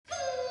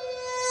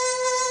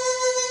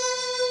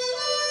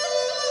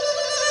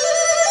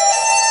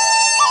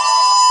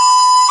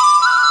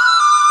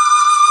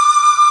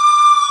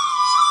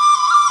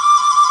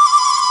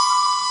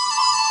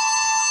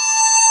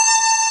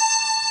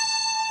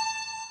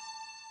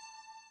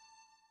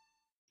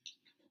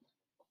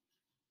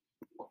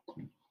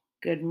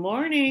Good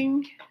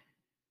morning.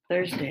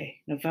 Thursday,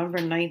 November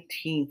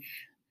 19th.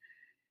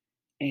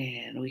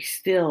 And we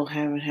still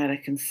haven't had a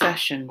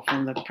concession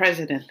from the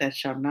president that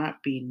shall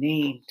not be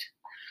named.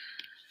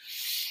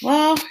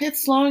 Well,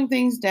 it's slowing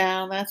things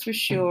down, that's for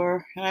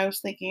sure. And I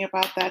was thinking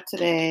about that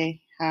today,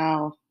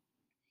 how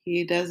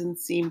he doesn't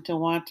seem to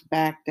want to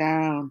back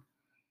down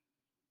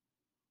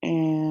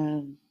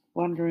and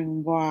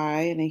wondering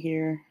why. And I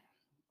hear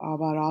all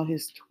about all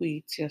his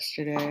tweets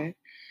yesterday.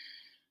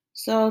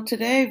 So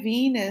today,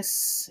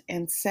 Venus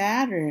and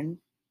Saturn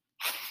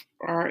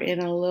are in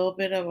a little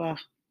bit of a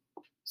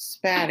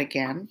spat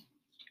again.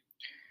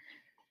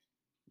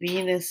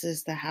 Venus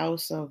is the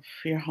house of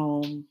your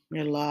home,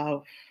 your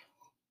love,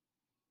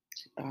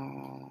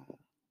 uh,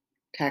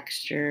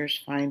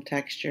 textures, fine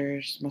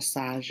textures,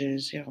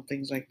 massages,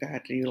 things like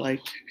that. Do you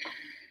like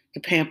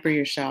to pamper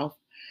yourself?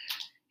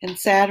 And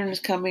Saturn is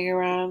coming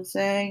around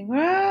saying,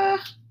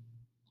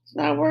 it's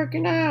not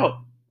working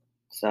out.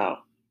 So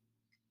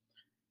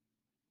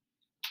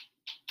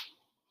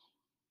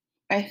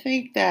I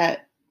think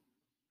that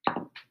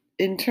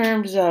in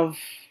terms of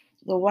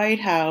the White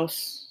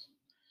House,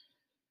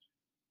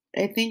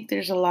 I think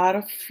there's a lot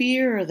of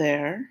fear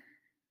there.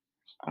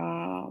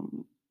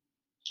 Um,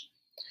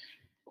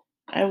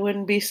 I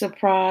wouldn't be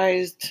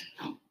surprised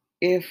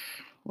if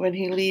when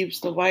he leaves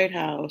the White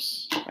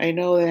House, I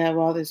know they have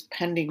all this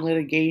pending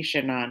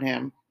litigation on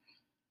him,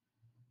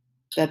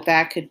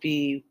 that could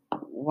be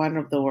one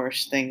of the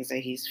worst things that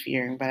he's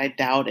fearing, but I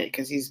doubt it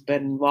because he's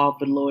been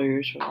involved with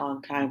lawyers for a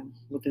long time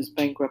with his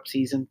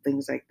bankruptcies and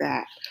things like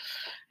that.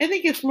 I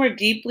think it's more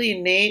deeply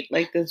innate,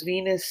 like this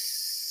Venus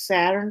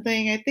Saturn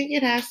thing. I think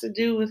it has to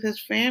do with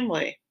his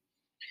family,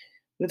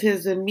 with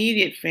his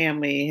immediate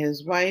family,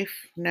 his wife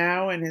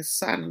now and his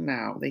son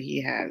now that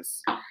he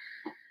has.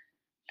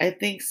 I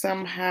think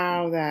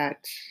somehow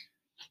that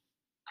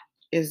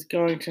is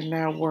going to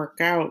now work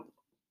out,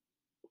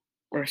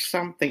 or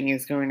something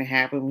is going to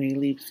happen when he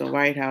leaves the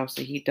White House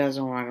that he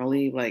doesn't want to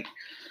leave. Like,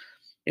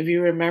 if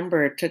you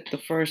remember, it took the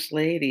First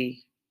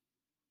Lady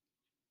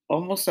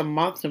almost a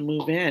month to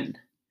move in,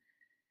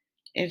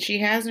 and she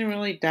hasn't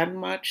really done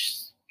much,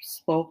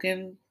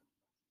 spoken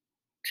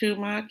too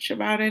much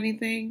about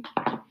anything.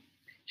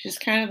 She's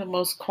kind of the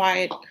most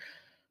quiet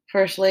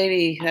First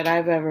Lady that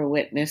I've ever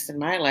witnessed in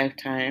my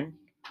lifetime.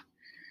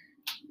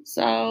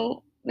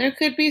 So there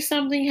could be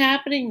something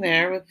happening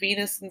there with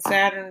Venus and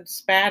Saturn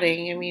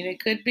spatting. I mean,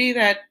 it could be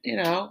that,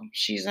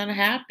 she's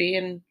unhappy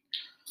and,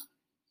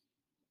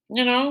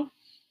 you know,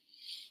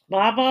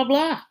 blah, blah,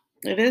 blah.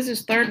 It is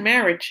his third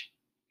marriage.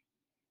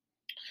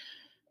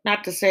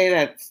 Not to say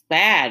that's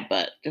bad,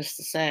 but just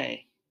to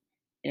say,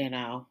 you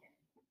know.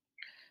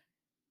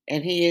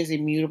 And he is a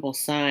mutable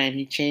sign.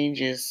 He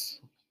changes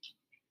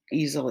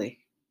easily.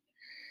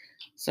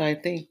 So I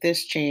think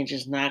this change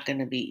is not going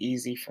to be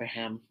easy for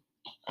him.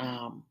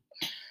 Um,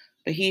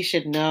 but he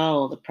should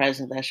know, the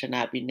president that should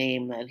not be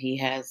named, that he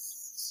has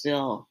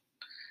still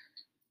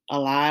a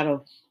lot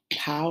of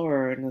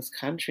power in this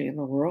country, in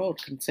the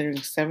world, considering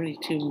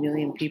 72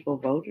 million people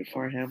voted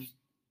for him.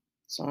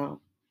 So,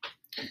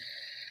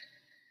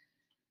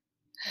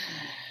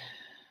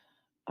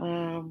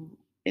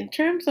 in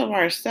terms of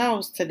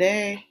ourselves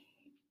today,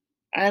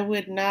 I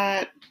would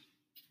not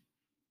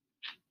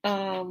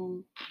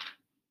um,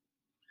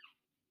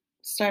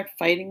 start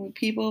fighting with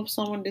people if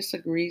someone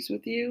disagrees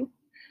with you.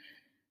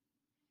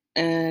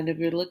 And if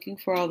you're looking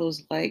for all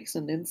those likes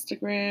on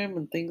Instagram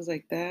and things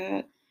like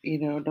that,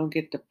 don't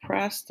get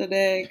depressed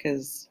today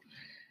because,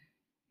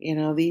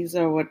 these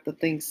are what the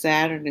things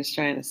Saturn is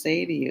trying to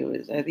say to you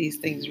is, are these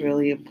things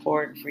really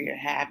important for your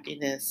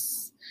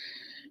happiness?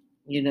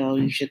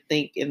 You should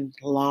think in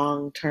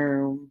long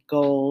term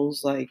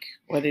goals, like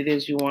what it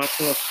is you want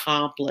to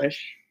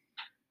accomplish.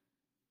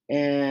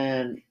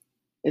 And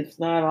it's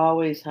not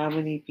always how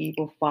many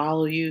people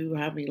follow you,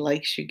 how many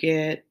likes you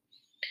get.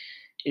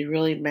 It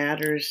really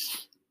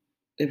matters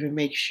if it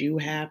makes you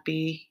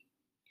happy.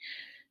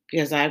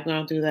 Because I've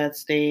gone through that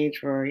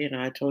stage where,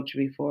 I told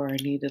you before I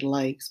needed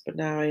likes, but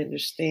now I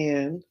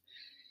understand.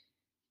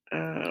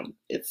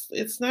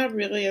 It's not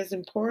really as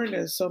important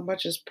as so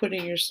much as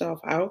putting yourself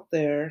out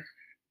there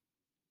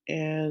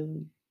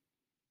and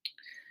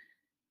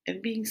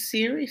being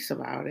serious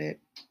about it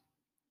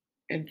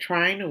and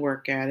trying to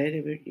work at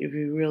it if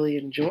you really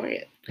enjoy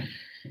it.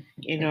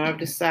 I've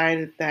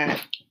decided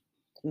that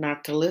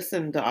not to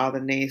listen to all the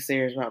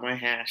naysayers about my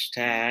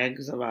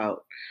hashtags,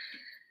 about,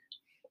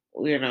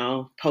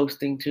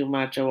 posting too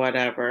much or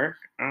whatever.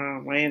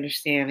 I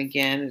understand,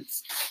 again,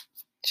 it's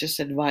just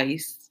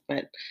advice,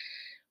 but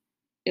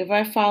if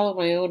I follow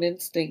my own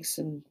instincts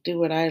and do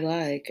what I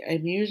like,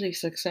 I'm usually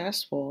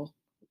successful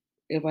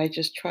if I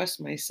just trust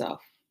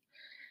myself.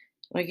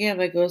 Again,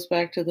 that goes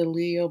back to the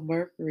Leo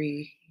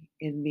Mercury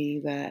in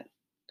me, that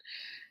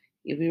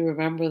if you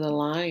remember the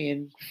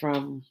lion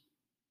from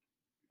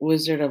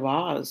Wizard of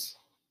Oz,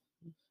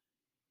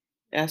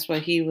 that's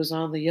what he was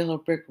on the yellow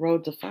brick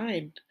road to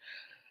find,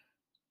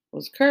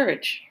 was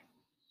courage.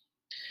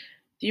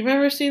 Do you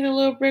remember seeing the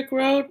little brick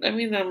road? I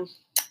mean,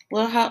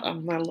 little house,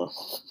 not little.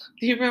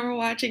 Do you remember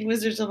watching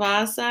Wizards of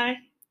Oz, Si?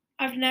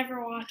 I've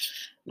never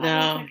watched. I don't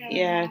No, think I've ever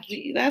yeah, watched.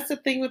 that's the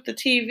thing with the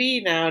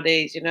TV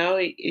nowadays.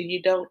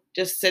 You don't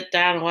just sit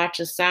down and watch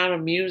The Sound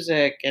of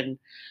Music and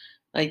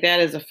like that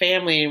as a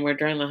family, and we're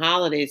during the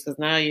holidays because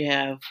now you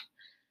have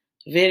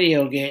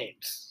video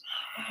games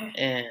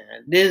and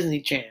Disney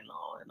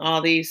Channel and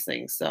all these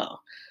things. So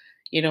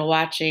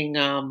watching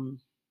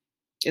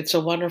It's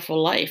a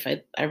Wonderful Life.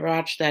 I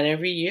watch that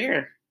every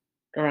year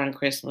around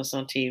Christmas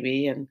on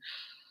TV, and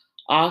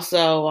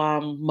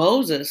also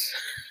Moses,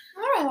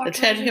 I don't the watch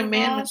Ten Wizard of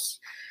Commandments. Oz.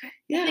 I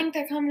Yeah, think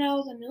they're coming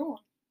out with a new one.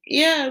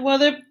 yeah. Well,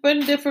 there've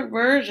been different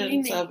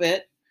versions Remake. of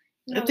it.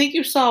 I No. think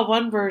you saw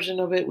one version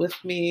of it with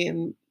me,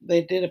 and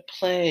they did a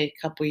play a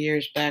couple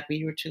years back, but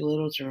you were too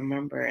little to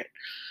remember it.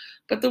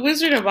 But The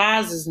Wizard of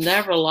Oz is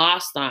never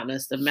lost on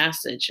us, the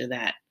message of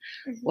that.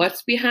 Mhm.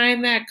 What's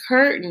behind that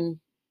curtain?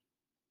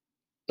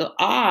 The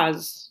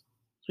Oz,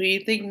 who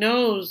you think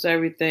knows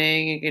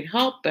everything and can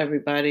help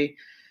everybody,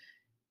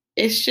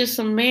 it's just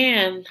a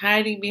man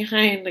hiding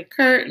behind the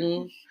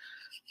curtain,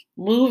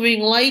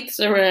 moving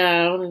lights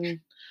around and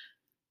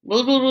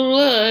blah, blah, blah,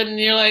 blah. And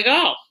you're like,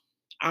 oh,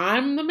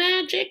 I'm the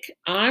magic.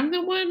 I'm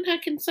the one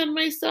that can send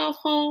myself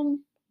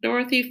home.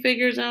 Dorothy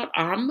figures out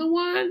I'm the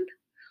one.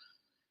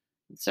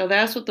 So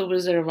that's what the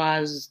Wizard of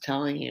Oz is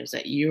telling you, is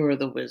that you're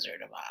the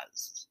Wizard of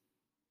Oz.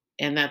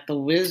 And that the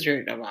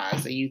Wizard of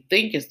Oz that you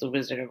think is the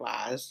Wizard of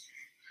Oz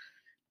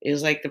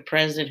is like the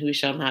president who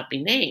shall not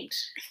be named.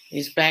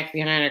 He's back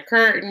behind a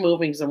curtain,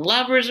 moving some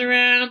levers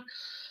around,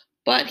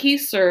 but he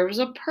serves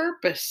a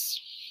purpose.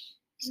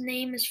 His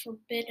name is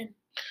forbidden.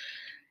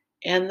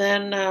 And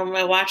then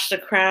I watched The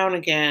Crown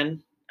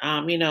again.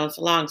 It's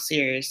a long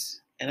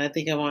series, and I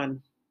think I'm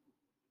on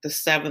the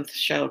 7th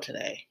show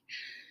today.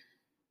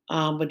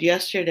 But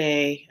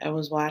yesterday I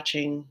was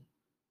watching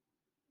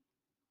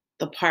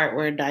the part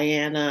where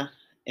Diana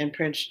and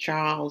Prince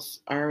Charles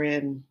are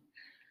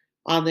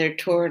on their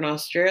tour in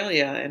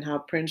Australia, and how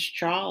Prince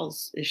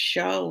Charles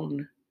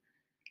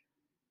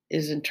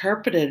is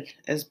interpreted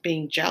as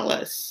being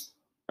jealous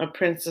of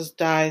Princess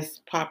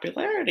Di's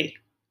popularity.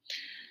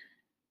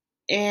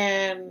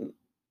 And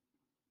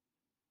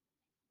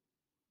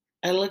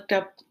I looked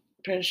up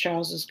Prince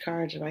Charles's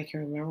cards, if I can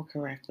remember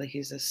correctly.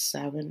 He's a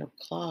 7 of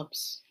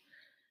clubs,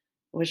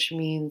 which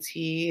means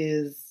he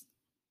is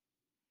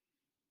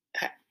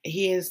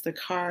the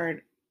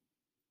card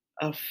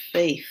of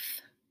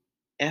faith,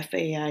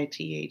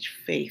 Faith,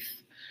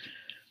 faith.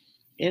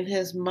 In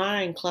his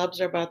mind,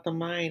 clubs are about the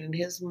mind. In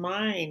his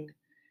mind,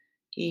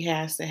 he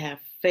has to have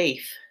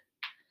faith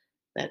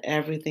that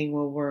everything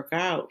will work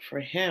out for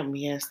him.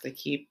 He has to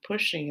keep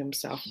pushing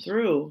himself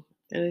through.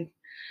 And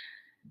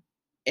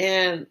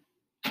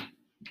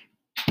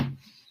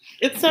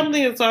it's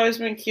something that's always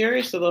been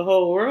curious to the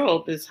whole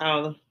world, is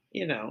how,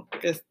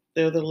 because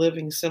they're the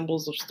living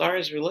symbols of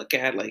stars we look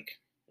at. Like,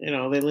 they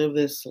live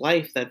this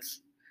life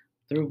that's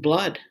through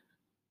blood,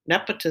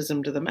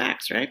 nepotism to the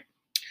max, right?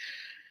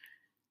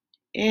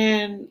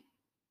 And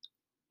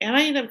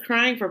I ended up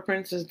crying for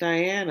Princess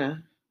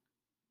Diana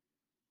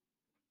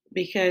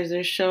because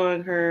they're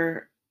showing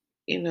her,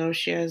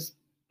 she has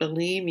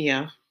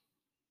bulimia,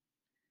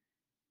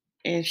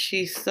 and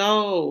she's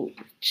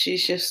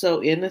just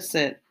so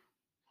innocent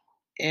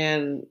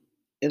and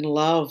in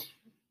love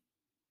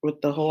with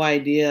the whole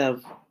idea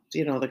of,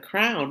 the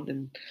crown,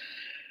 and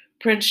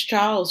Prince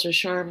Charles, her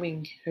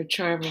charming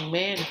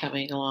man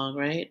coming along,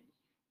 right?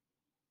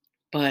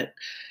 But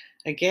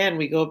again,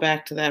 we go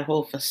back to that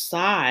whole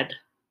facade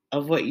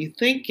of what you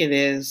think it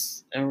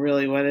is and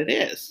really what it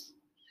is.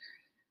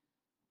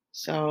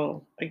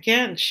 So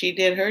again, she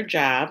did her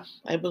job.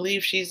 I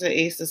believe she's an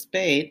ace of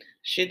spade.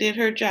 She did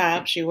her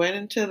job. She went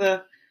into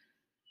the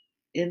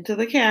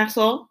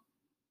castle,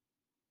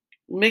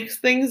 mixed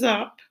things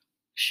up,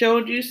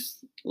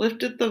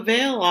 lifted the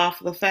veil off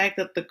the fact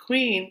that the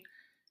queen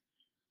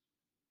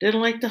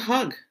didn't like to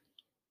hug.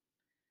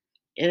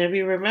 And if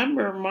you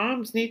remember,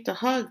 moms need to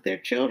hug their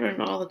children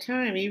all the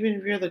time. Even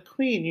if you're the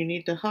queen, you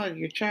need to hug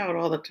your child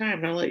all the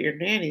time. Don't let your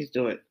nannies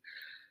do it.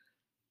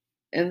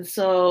 And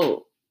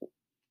so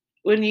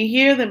when you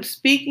hear them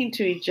speaking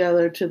to each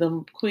other, to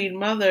the queen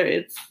mother,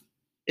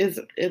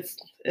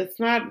 it's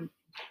not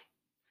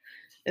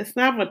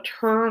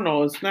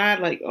maternal. It's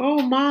not like,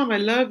 oh, mom, I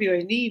love you,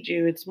 I need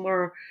you. It's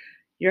more,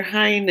 your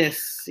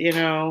highness,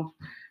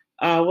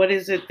 what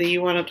is it that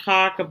you want to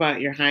talk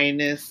about, your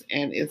highness?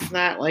 And it's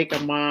not like a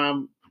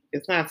mom.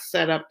 It's not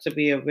set up to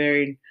be a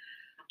very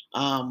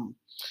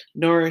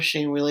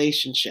nourishing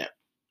relationship.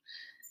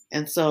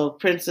 And so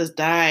Princess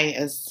Di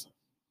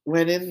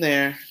went in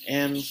there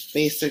and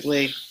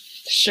basically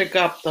shook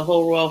up the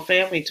whole royal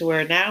family to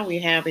where now we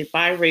have a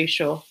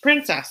biracial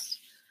princess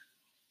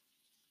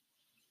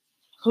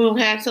who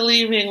had to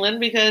leave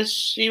England because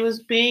she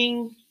was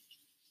being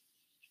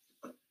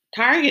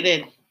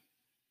targeted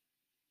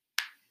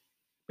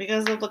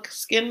because of the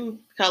skin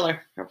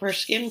color, of her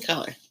skin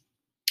color.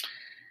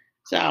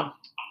 So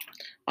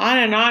on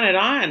and on and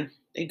on.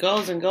 It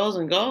goes and goes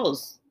and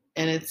goes.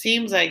 And it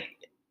seems like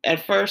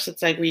at first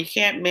it's like, well, you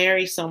can't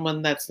marry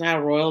someone that's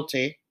not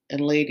royalty.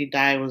 and Lady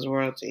Di was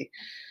royalty.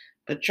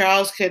 But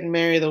Charles couldn't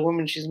marry the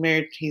woman he's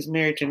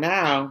married to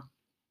now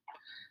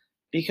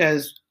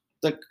because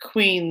the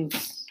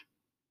Queen's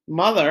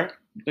mother,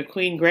 the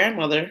Queen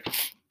grandmother,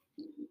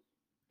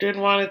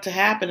 didn't want it to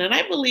happen. And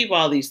I believe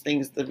all these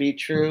things to be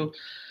true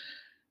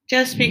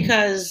just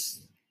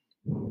because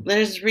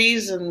there's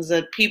reasons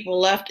that people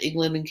left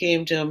England and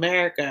came to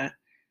America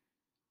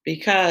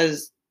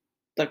because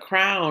the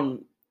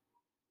crown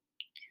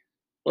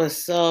was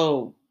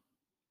so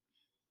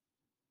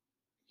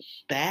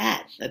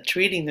bad at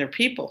treating their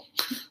people.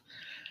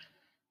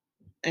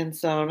 And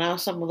so now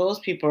some of those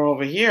people are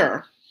over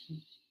here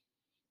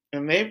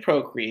and they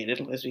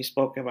procreated, as we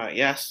spoke about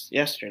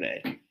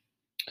yesterday.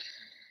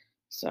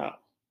 So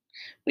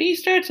when you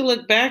start to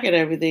look back at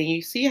everything,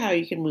 you see how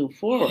you can move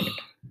forward.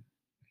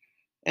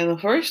 And the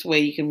first way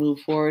you can move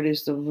forward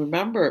is to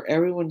remember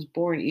everyone's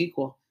born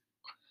equal.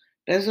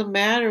 Doesn't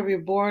matter if you're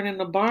born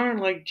in a barn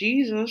like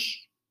Jesus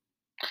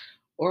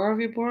or if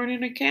you're born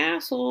in a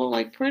castle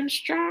like Prince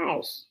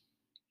Charles.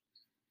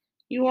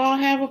 You all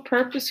have a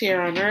purpose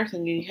here on earth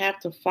and you have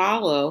to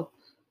follow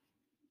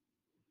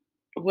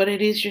what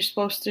it is you're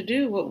supposed to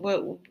do,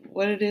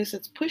 what it is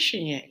that's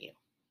pushing at you.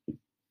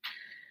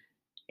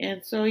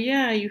 And so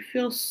yeah, you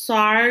feel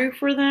sorry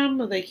for them,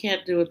 but they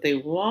can't do what they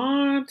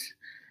want,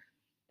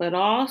 but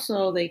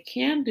also they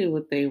can do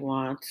what they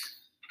want.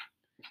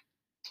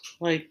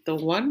 Like the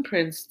one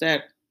prince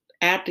that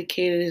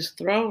abdicated his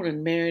throne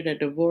and married a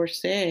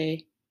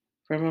divorcee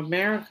from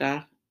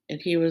America, and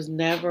he was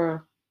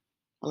never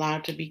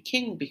allowed to be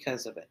king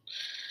because of it.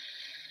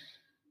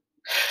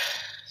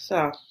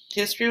 So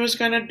history was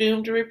kind of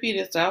doomed to repeat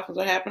itself, as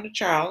what happened to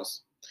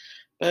Charles.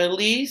 But at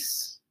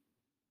least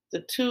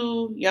the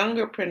two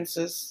younger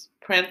princes,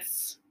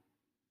 Prince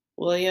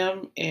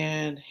William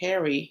and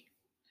Harry,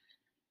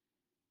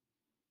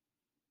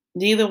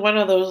 neither one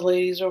of those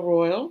ladies are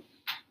royal.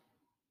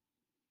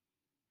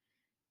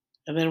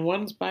 And then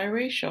one's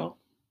biracial.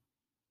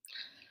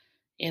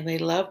 And they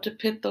love to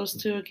pit those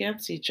two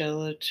against each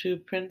other, two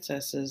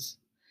princesses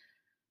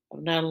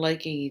of not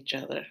liking each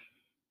other.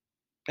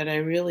 But I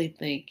really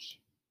think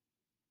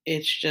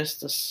it's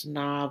just a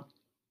snobbery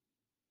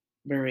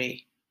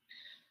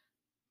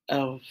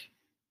of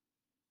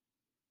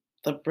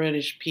the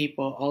British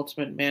people,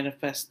 ultimate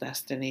manifest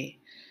destiny,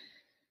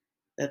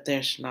 that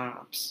they're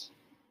snobs.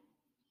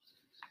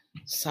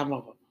 Some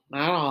of them,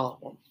 not all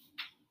of them.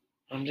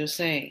 I'm just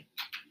saying.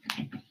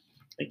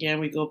 Again,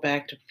 we go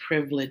back to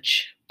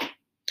privilege.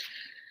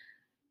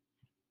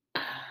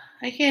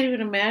 I can't even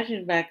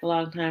imagine back a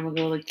long time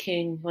ago like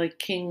King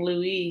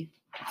Louis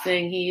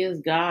saying he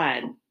is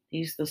God.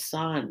 He's the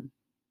son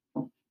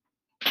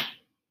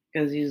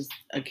because he's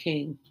a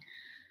king.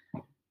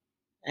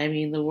 I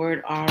mean, the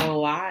word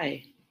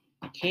ROI,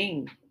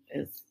 king,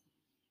 is,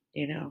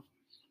 you know.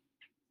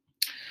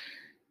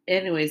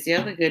 Anyways, the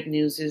other good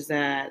news is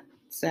that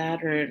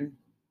Saturn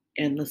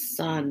and the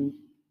sun's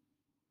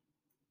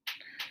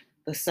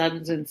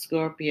in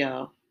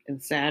Scorpio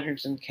and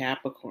Saturn's in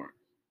Capricorn.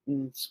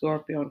 And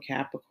Scorpio and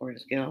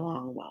Capricorns get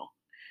along well.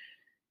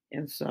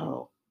 And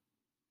so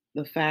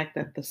the fact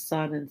that the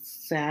sun and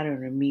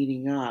Saturn are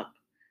meeting up,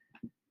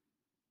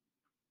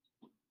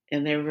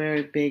 and they're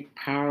very big,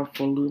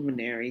 powerful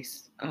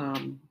luminaries,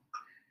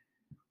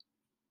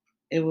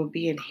 it will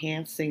be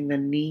enhancing the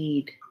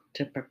need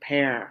to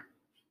prepare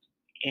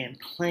and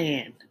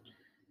plan.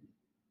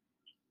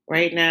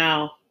 Right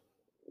now,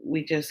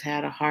 we just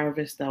had a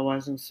harvest that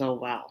wasn't so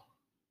well.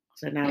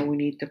 So now we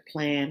need to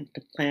plan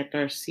to plant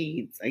our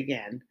seeds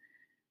again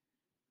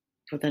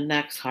for the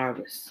next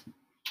harvest.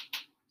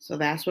 So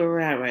that's where we're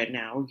at right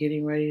now. We're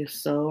getting ready to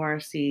sow our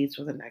seeds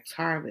for the next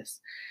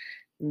harvest.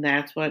 And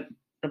that's what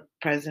the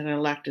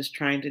president-elect is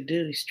trying to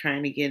do. He's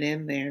trying to get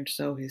in there and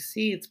sow his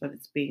seeds, but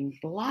it's being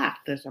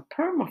blocked. There's a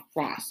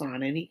permafrost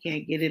on it. He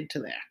can't get into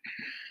there.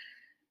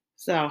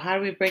 So how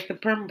do we break the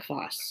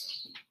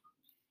permafrost?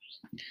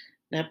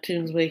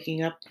 Neptune's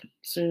waking up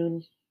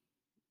soon.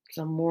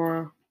 Some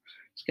more.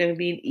 It's going to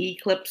be an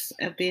eclipse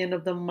at the end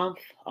of the month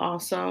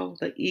also.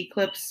 The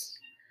eclipse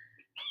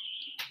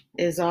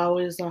is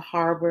always a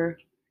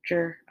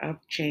harbinger of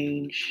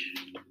change.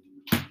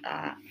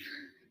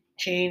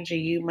 Change that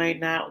you might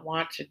not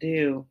want to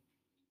do.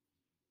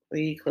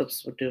 The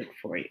eclipse will do it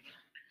for you.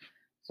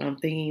 So I'm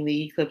thinking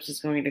the eclipse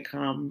is going to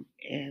come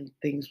and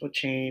things will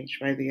change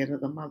by the end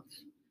of the month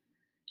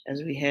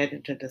as we head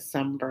into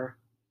December.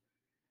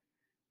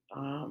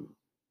 And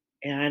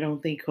I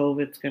don't think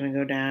COVID's going to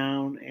go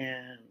down.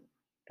 And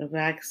the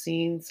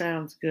vaccine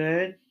sounds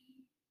good.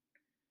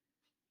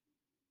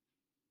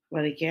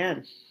 But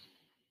again,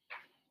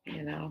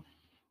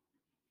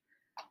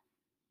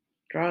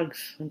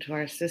 drugs into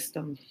our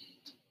system.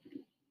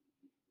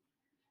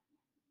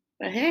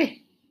 But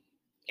hey,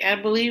 I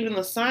believe in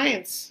the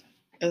science.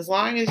 As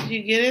long as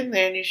you get in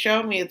there and you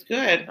show me it's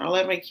good, I'll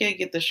let my kid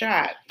get the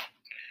shot.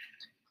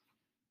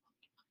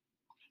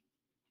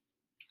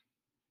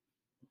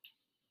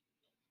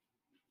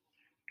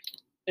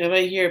 And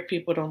I hear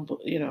people don't,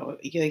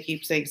 they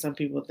keep saying some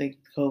people think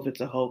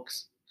COVID's a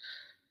hoax.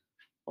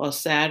 Well,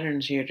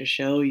 Saturn's here to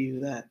show you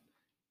that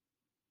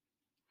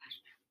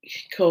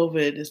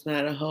COVID is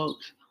not a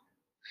hoax.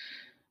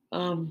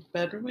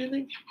 Bedroom, I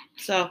think.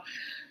 So,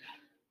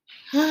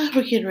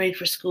 we're getting ready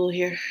for school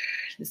here.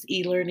 This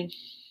e-learning.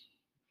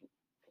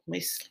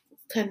 My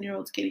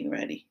 10-year-old's getting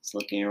ready. He's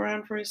looking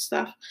around for his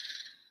stuff.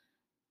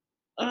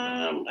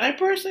 I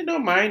personally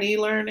don't mind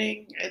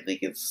e-learning. I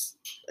think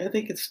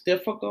it's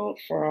difficult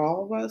for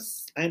all of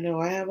us. I know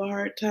I have a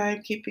hard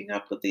time keeping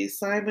up with the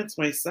assignments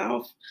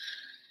myself.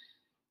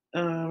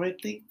 I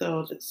think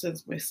though that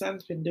since my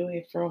son's been doing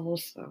it for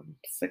almost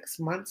 6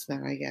 months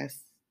now, I guess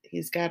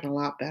he's gotten a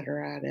lot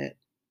better at it,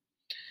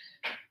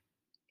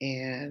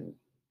 and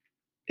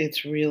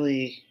it's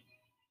really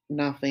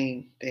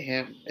nothing to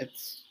him.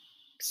 It's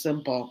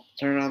simple.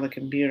 Turn on the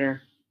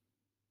computer.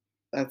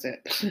 That's it.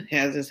 He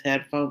has his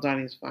headphones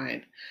on. He's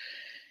fine.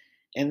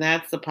 And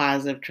that's the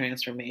positive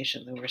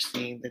transformation that we're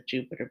seeing, the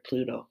Jupiter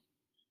Pluto,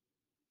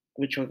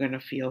 which we're going to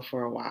feel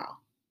for a while.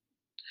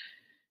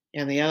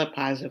 And the other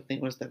positive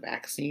thing was the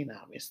vaccine,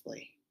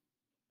 obviously,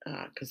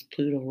 because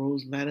Pluto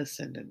rules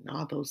medicine and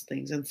all those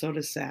things, and so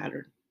does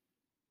Saturn.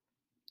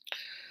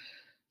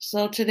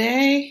 So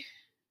today,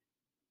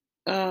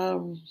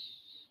 um,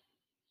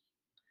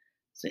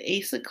 it's the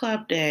Ace of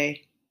Club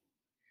Day,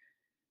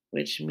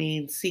 which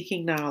means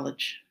seeking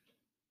knowledge.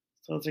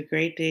 So it's a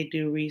great day to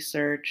do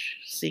research,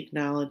 seek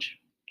knowledge,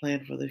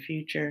 plan for the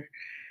future.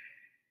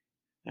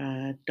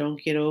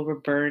 Don't get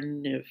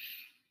overburdened if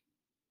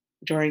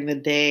during the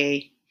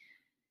day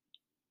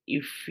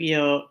you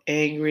feel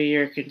angry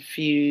or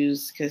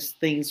confused because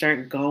things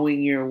aren't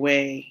going your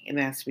way, and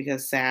that's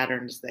because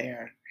Saturn's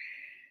there,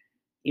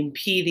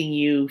 impeding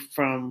you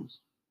from,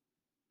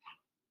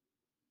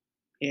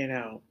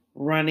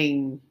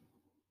 running,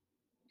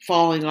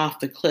 falling off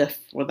the cliff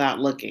without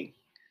looking.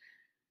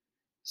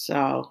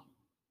 So,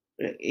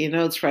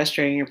 it's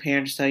frustrating your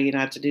parents tell you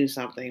not to do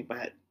something,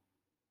 but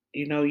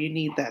you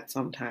need that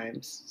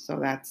sometimes. So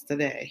that's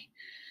today.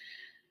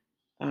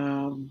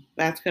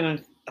 That's going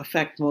to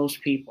affect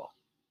most people.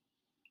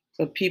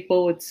 So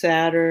people with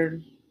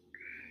Saturn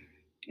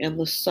and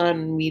the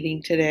Sun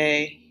meeting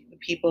today, the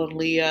people in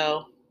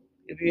Leo,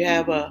 if you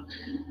have a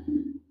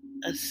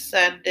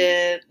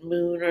ascendant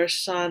Moon or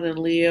Sun in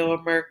Leo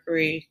or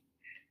Mercury,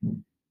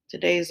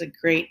 today is a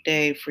great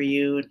day for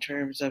you in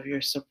terms of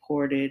you're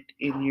supported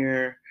in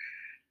your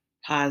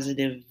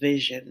positive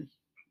vision,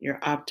 your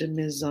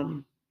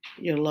optimism,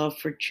 your love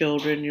for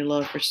children, your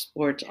love for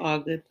sports, all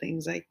good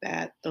things like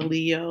that. The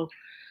Leo.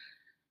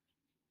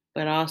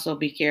 But also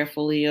be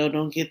careful, Leo.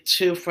 Don't get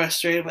too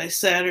frustrated by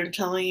Saturn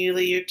telling you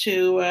that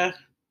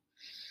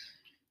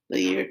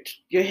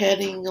you're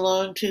heading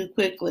along too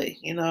quickly.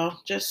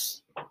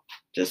 Just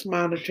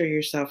monitor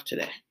yourself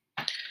today.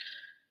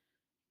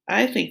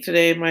 I think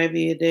today might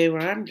be a day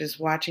where I'm just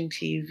watching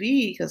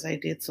TV because I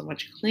did so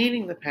much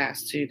cleaning the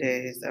past 2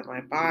 days that my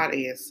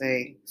body is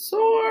saying,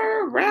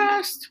 sore,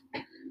 rest.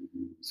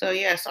 So,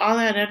 yes, all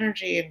that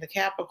energy in the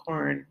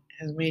Capricorn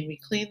has made me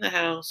clean the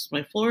house.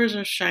 My floors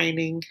are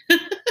shining.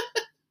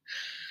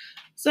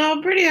 So,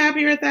 I'm pretty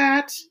happy with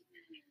that.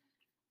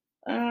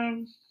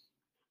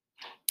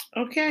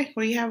 Okay,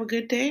 well, you have a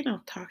good day, and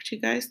I'll talk to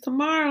you guys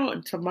tomorrow.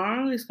 And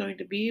tomorrow is going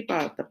to be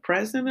about the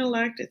president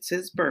elect. It's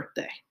his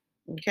birthday.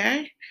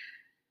 Okay?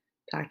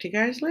 Talk to you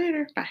guys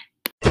later.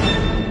 Bye.